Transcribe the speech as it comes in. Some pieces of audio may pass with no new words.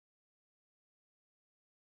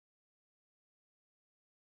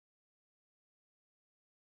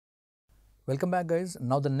Welcome back, guys.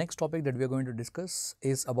 Now the next topic that we are going to discuss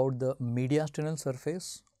is about the mediastinal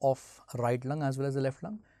surface of right lung as well as the left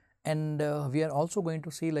lung, and we are also going to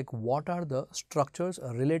see like what are the structures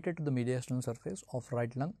related to the mediastinal surface of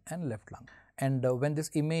right lung and left lung. And when this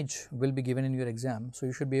image will be given in your exam, so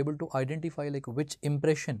you should be able to identify like which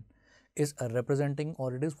impression is representing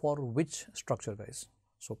or it is for which structure, guys.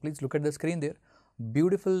 So please look at the screen there.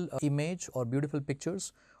 Beautiful image or beautiful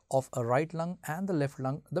pictures of a right lung and the left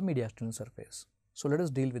lung, the mediastinal surface. So let us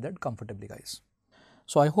deal with that comfortably, guys.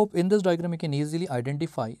 So I hope in this diagram you can easily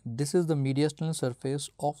identify this is the mediastinal surface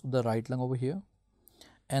of the right lung over here,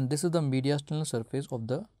 and this is the mediastinal surface of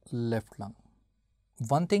the left lung.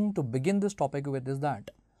 One thing to begin this topic with is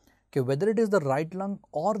that whether it is the right lung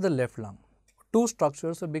or the left lung, two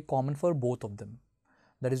structures will be common for both of them.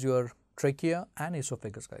 That is your trachea and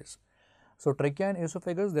esophagus, guys. So trachea and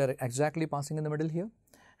esophagus, they are exactly passing in the middle here.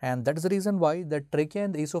 And that is the reason why the trachea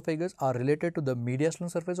and the esophagus are related to the mediastinal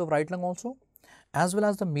surface of right lung also, as well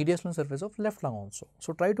as the mediastinal surface of left lung also.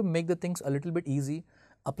 So try to make the things a little bit easy,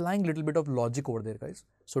 applying a little bit of logic over there, guys.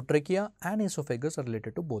 So trachea and esophagus are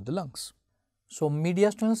related to both the lungs. So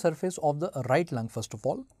mediastinal surface of the right lung, first of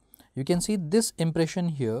all, you can see this impression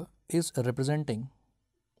here is representing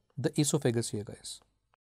the esophagus here, guys.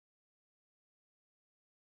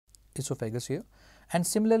 Esophagus here. And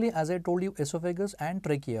similarly, as I told you, esophagus and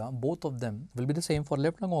trachea, both of them will be the same for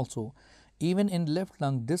left lung also. Even in left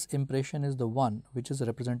lung, this impression is the one which is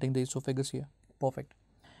representing the esophagus here. Perfect.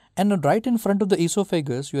 And right in front of the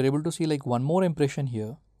esophagus, you are able to see like one more impression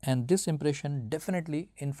here. And this impression definitely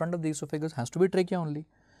in front of the esophagus has to be trachea only.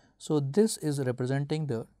 So this is representing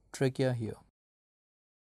the trachea here.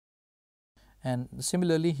 And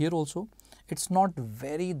similarly here also, it's not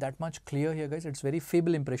very that much clear here, guys. It's very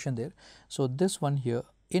feeble impression there. So this one here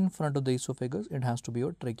in front of the esophagus, it has to be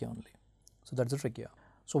your trachea only. So that's the trachea.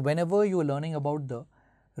 So whenever you are learning about the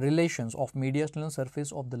relations of mediastinal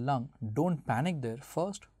surface of the lung, don't panic there.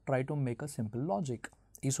 First, try to make a simple logic.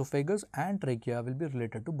 Esophagus and trachea will be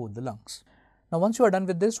related to both the lungs. Now once you are done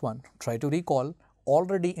with this one, try to recall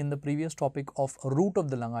already in the previous topic of root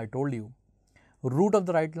of the lung, I told you root of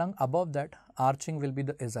the right lung, above that arching will be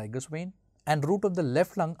the azygous vein, and root of the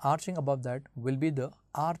left lung arching above that will be the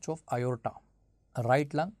arch of aorta.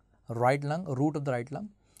 Right lung, root of the right lung,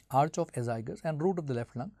 arch of azygous, and root of the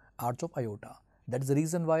left lung, arch of aorta. That is the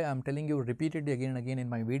reason why I am telling you repeatedly again and again in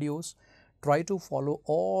my videos, try to follow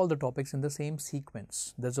all the topics in the same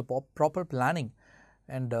sequence. There is a proper planning,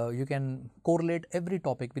 and you can correlate every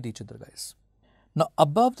topic with each other, guys. Now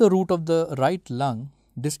above the root of the right lung,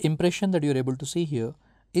 this impression that you are able to see here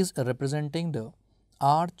is representing the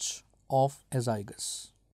arch of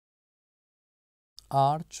azygous.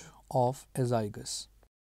 Arch of azygous.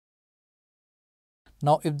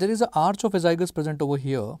 Now if there is an arch of azygous present over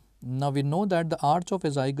here, now we know that the arch of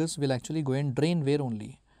azygous will actually go and drain where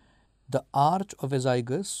only? The arch of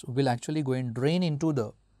azygous will actually go and drain into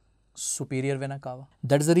the superior vena cava.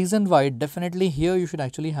 That is the reason why definitely here you should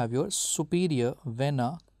actually have your superior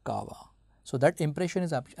vena cava. So that impression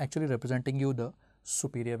is actually representing you the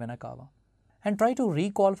superior vena cava. And try to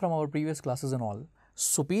recall from our previous classes and all,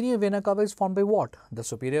 superior vena cava is formed by what? The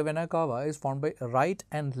superior vena cava is formed by right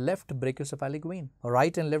and left brachiocephalic vein.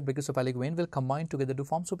 Right and left brachiocephalic vein will combine together to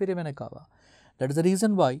form superior vena cava. That is the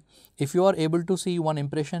reason why if you are able to see one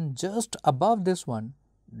impression just above this one,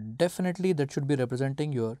 definitely that should be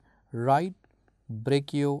representing your right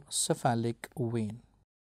brachiocephalic vein.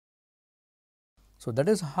 So that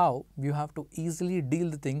is how you have to easily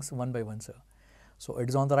deal the things one by one, sir. So it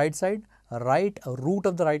is on the right side, right root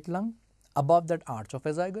of the right lung, above that arch of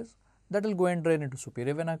azygous, that will go and drain into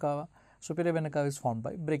superior vena cava. Superior vena cava is formed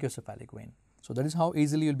by brachiocephalic vein. So that is how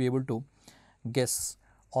easily you will be able to guess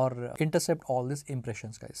or intercept all these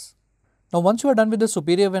impressions, guys. Now once you are done with the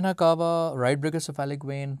superior vena cava, right brachiocephalic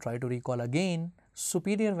vein, try to recall again,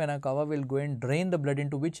 superior vena cava will go and drain the blood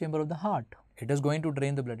into which chamber of the heart? It is going to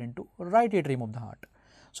drain the blood into right atrium of the heart.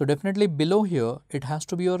 So definitely below here, it has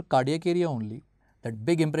to be your cardiac area only. That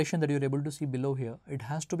big impression that you are able to see below here, it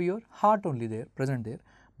has to be your heart only there, present there.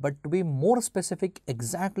 But to be more specific,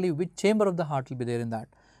 exactly which chamber of the heart will be there in that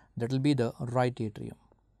will be the right atrium.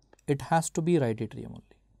 It has to be right atrium only.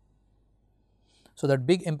 So that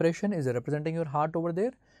big impression is representing your heart over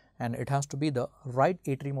there, and it has to be the right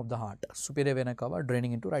atrium of the heart, superior vena cava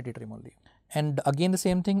draining into right atrium only. And again the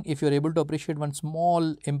same thing, if you are able to appreciate one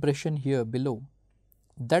small impression here below,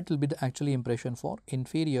 that will be the actually impression for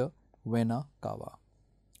inferior vena cava.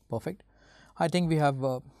 Perfect. I think we have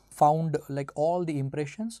found like all the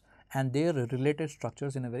impressions and their related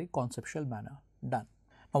structures in a very conceptual manner. Done.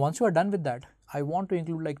 Now once you are done with that, I want to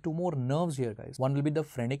include like two more nerves here guys. One will be the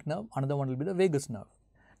phrenic nerve, another one will be the vagus nerve.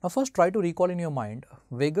 Now first try to recall in your mind,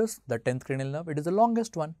 vagus, the 10th cranial nerve, it is the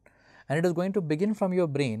longest one and it is going to begin from your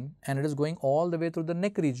brain and it is going all the way through the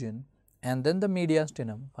neck region and then the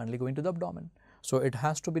mediastinum, finally going to the abdomen. So it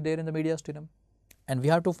has to be there in the mediastinum and we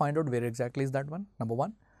have to find out where exactly is that one, number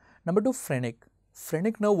one. Number two, phrenic.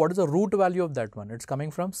 Phrenic nerve, what is the root value of that one? It's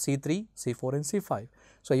coming from C3, C4 and C5.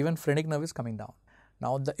 So even phrenic nerve is coming down.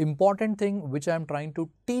 Now the important thing which I am trying to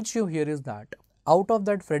teach you here is that out of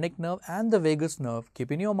that phrenic nerve and the vagus nerve,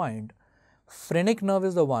 keep in your mind, phrenic nerve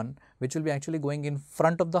is the one which will be actually going in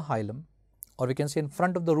front of the hilum, or we can say in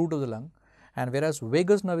front of the root of the lung, and whereas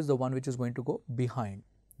vagus nerve is the one which is going to go behind.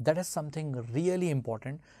 That is something really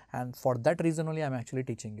important and for that reason only I am actually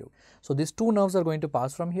teaching you. So these two nerves are going to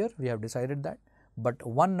pass from here, we have decided that, but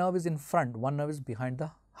one nerve is in front, one nerve is behind the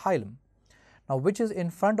hilum. Now which is in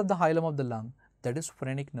front of the hilum of the lung? That is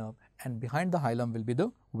phrenic nerve and behind the hilum will be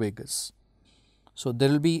the vagus. So there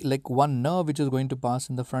will be like one nerve which is going to pass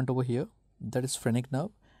in the front over here, that is phrenic nerve,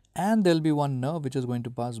 and there will be one nerve which is going to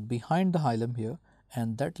pass behind the hilum here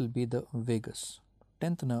and that will be the vagus,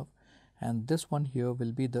 10th nerve, and this one here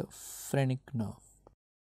will be the phrenic nerve.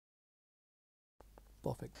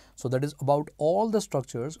 Perfect. So that is about all the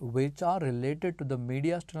structures which are related to the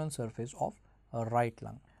mediastinal surface of a right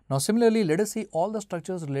lung. Now similarly, let us see all the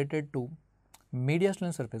structures related to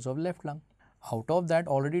mediastinal surface of left lung. Out of that,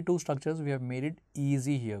 already two structures we have made it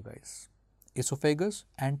easy here guys, esophagus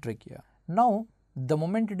and trachea. Now the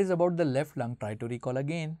moment it is about the left lung, try to recall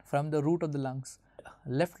again from the root of the lungs.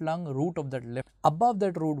 Left lung, root of that left, above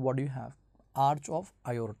that root what do you have? Arch of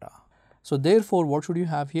aorta. So therefore what should you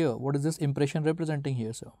have here? What is this impression representing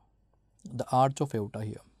here sir? The arch of aorta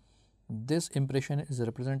here. This impression is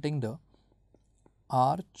representing the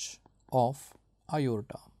arch of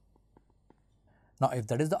aorta. Now if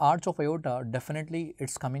that is the arch of aorta, definitely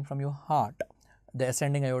it's coming from your heart. The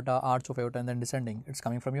ascending aorta, arch of aorta and then descending, it's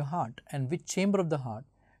coming from your heart. And which chamber of the heart?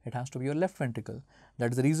 It has to be your left ventricle.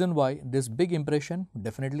 That is the reason why this big impression,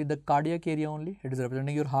 definitely the cardiac area only, it is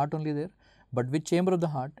representing your heart only there. But which chamber of the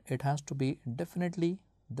heart? It has to be definitely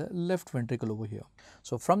the left ventricle over here.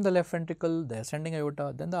 So from the left ventricle, the ascending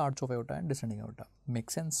aorta, then the arch of aorta and descending aorta.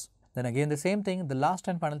 Makes sense? Then again the same thing, the last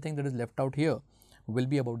and final thing that is left out here will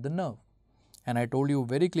be about the nerve. And I told you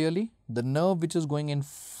very clearly, the nerve which is going in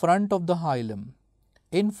front of the hilum,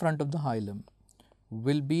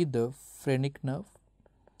 will be the phrenic nerve,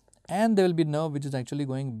 and there will be nerve which is actually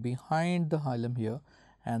going behind the hilum here,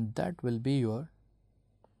 and that will be your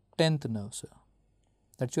 10th nerve sir.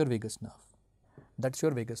 That's your vagus nerve. That's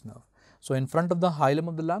your vagus nerve. So in front of the hilum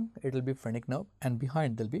of the lung, it will be phrenic nerve and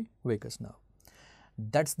behind there will be vagus nerve.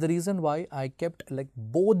 That's the reason why I kept like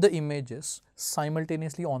both the images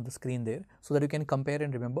simultaneously on the screen there so that you can compare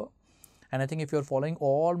and remember. And I think if you are following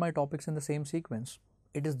all my topics in the same sequence,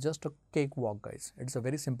 it is just a cakewalk guys. It's a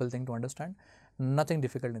very simple thing to understand, nothing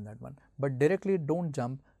difficult in that one. But directly don't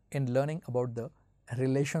jump in learning about the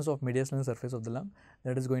relations of mediastinal surface of the lung,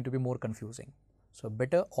 that is going to be more confusing. So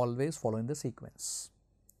better always follow in the sequence.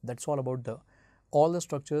 That's all about all the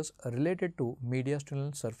structures related to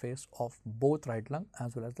mediastinal surface of both right lung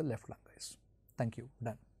as well as the left lung guys. Thank you.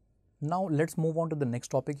 Done. Now let's move on to the next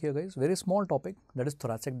topic here guys. Very small topic, that is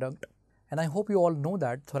thoracic duct. And I hope you all know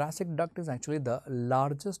that thoracic duct is actually the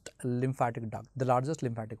largest lymphatic duct, the largest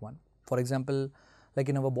lymphatic one. For example, like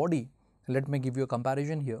in our body, let me give you a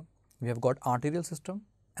comparison here. We have got arterial system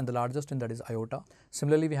and the largest in that is aorta.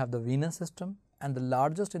 Similarly, we have the venous system and the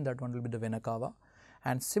largest in that one will be the vena cava.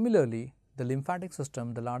 And similarly, the lymphatic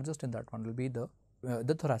system, the largest in that one will be the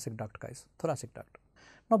thoracic duct guys, thoracic duct.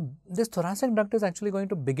 Now, this thoracic duct is actually going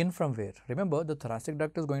to begin from where? Remember, the thoracic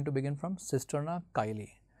duct is going to begin from cisterna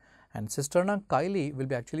chyli. And cisterna chyli will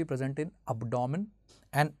be actually present in abdomen,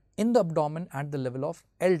 and in the abdomen at the level of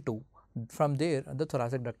L2, from there the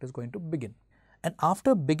thoracic duct is going to begin. And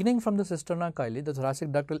after beginning from the cisterna chyli, the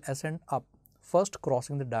thoracic duct will ascend up, first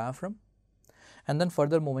crossing the diaphragm and then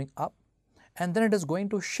further moving up, and then it is going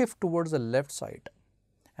to shift towards the left side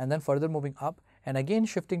and then further moving up and again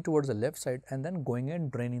shifting towards the left side and then going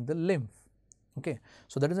and draining the lymph. Okay,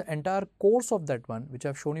 so that is the entire course of that one which I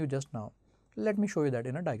have shown you just now. Let me show you that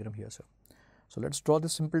in a diagram here sir. So let's draw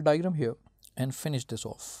this simple diagram here and finish this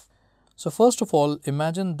off. So first of all,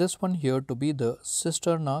 imagine this one here to be the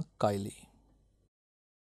cisterna chyli.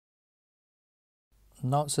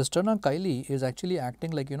 Now cisterna chyli is actually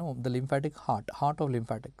acting like, you know, the lymphatic heart of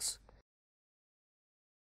lymphatics.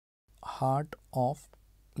 Heart of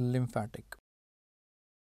lymphatic.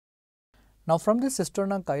 Now from this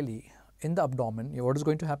cisterna chyli in the abdomen, what is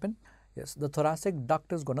going to happen? Yes, the thoracic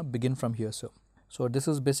duct is going to begin from here sir. So this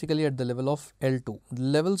is basically at the level of L2. The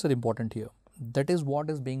levels are important here. That is what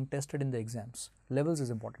is being tested in the exams. Levels is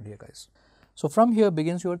important here, guys. So from here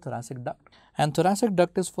begins your thoracic duct, and thoracic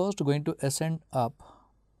duct is first going to ascend up,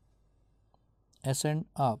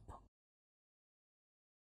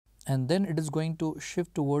 and then it is going to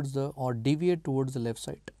shift towards the or deviate towards the left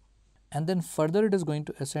side, and then further it is going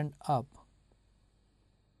to ascend up,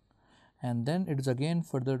 and then it is again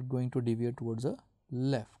further going to deviate towards the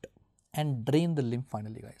left and drain the lymph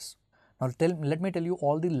finally, guys. Now let me tell you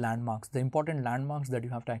all the landmarks, the important landmarks that you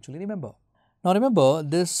have to actually remember. Now remember,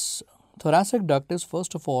 this thoracic duct is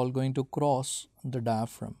first of all going to cross the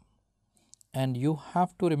diaphragm, and you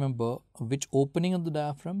have to remember which opening of the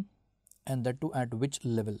diaphragm and that too at which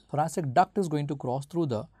level. Thoracic duct is going to cross through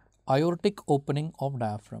the aortic opening of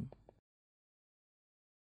diaphragm.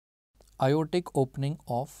 Aortic opening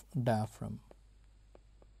of diaphragm.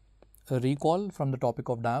 Recall from the topic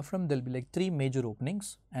of diaphragm, there will be like 3 major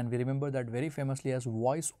openings, and we remember that very famously as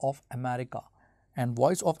voice of America. And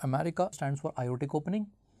voice of America stands for aortic opening,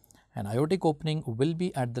 and aortic opening will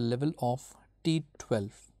be at the level of T12.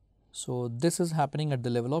 So this is happening at the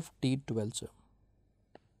level of T12, sir.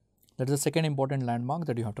 That is the second important landmark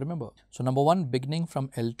that you have to remember. So number 1 beginning from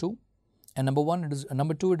L2, and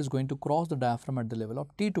number 2 it is going to cross the diaphragm at the level of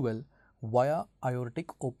T12 via aortic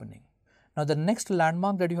opening. Now the next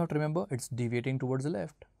landmark that you have to remember, it's deviating towards the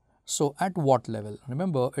left. So at what level?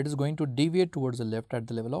 Remember, it is going to deviate towards the left at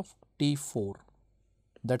the level of T4.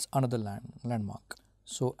 That's another landmark.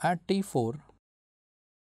 So at T4,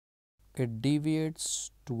 it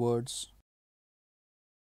deviates towards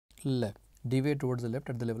left. Deviate towards the left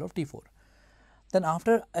at the level of T4. Then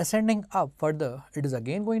after ascending up further, it is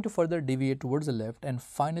again going to further deviate towards the left, and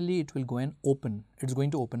finally it will go and open. It's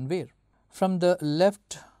going to open where? From the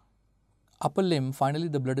left upper limb, finally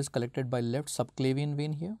the blood is collected by left subclavian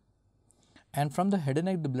vein here, and from the head and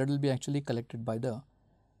neck the blood will be actually collected by the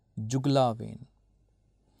jugular vein.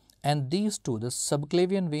 And these two, the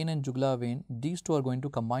subclavian vein and jugular vein, these two are going to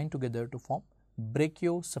combine together to form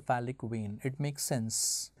brachiocephalic vein. It makes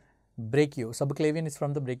sense. Brachio, subclavian is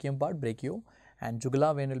from the brachium part, brachio, and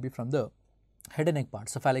jugular vein will be from the head and neck part,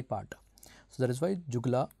 cephalic part. So that is why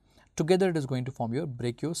jugular, together it is going to form your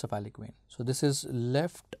brachiocephalic vein. So this is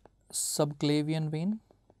left subclavian vein,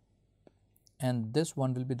 and this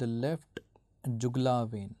one will be the left jugular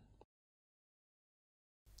vein.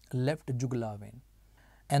 Left jugular vein.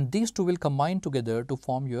 And these two will combine together to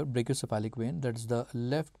form your brachiocephalic vein, that is the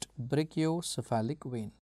left brachiocephalic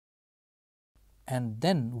vein. And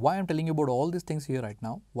then why I am telling you about all these things here right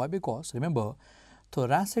now? Why? Because remember,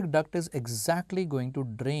 thoracic duct is exactly going to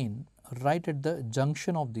drain right at the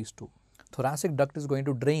junction of these two. Thoracic duct is going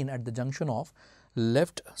to drain at the junction of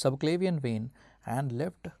left subclavian vein and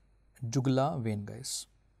left jugular vein, guys.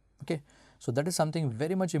 Okay, so that is something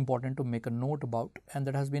very much important to make a note about, and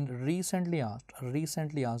that has been recently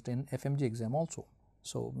asked in FMG exam also.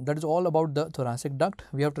 So that is all about the thoracic duct.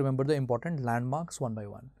 We have to remember the important landmarks one by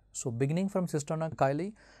one. So beginning from cisterna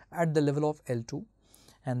chyli at the level of L2,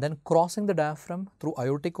 and then crossing the diaphragm through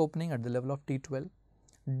aortic opening at the level of T12,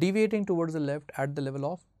 deviating towards the left at the level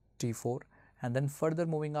of T4, and then further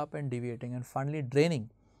moving up and deviating, and finally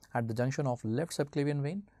draining at the junction of left subclavian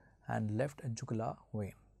vein and left jugular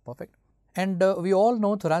vein. Perfect. And we all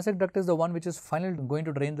know thoracic duct is the one which is finally going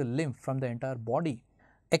to drain the lymph from the entire body,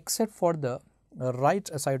 except for the right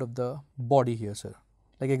side of the body here, sir.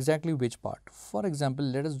 Like exactly which part? For example,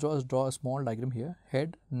 let us just draw a small diagram here,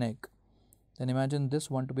 head, neck. Then imagine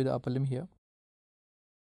this one to be the upper limb here,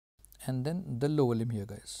 and then the lower limb here,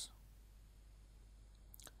 guys.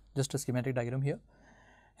 Just a schematic diagram here,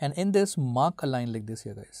 and in this mark a line like this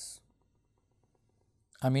here, guys.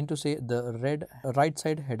 I mean to say the right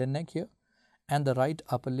side head and neck here, and the right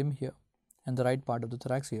upper limb here, and the right part of the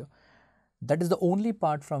thorax here. That is the only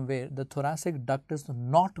part from where the thoracic duct is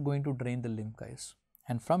not going to drain the lymph, guys.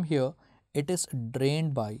 And from here it is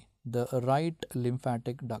drained by the right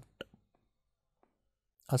lymphatic duct,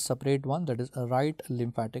 a separate one, that is a right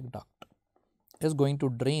lymphatic duct is going to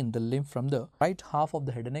drain the lymph from the right half of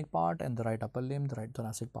the head and neck part and the right upper limb, the right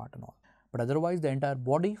thoracic part and all. But otherwise the entire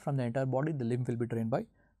body, from the entire body the lymph will be drained by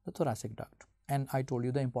the thoracic duct. And I told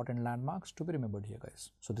you the important landmarks to be remembered here, guys.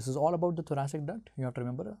 So this is all about the thoracic duct. You have to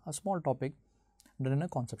remember a small topic done in a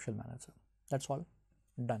conceptual manner, sir. That's all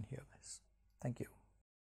done here, guys. Thank you.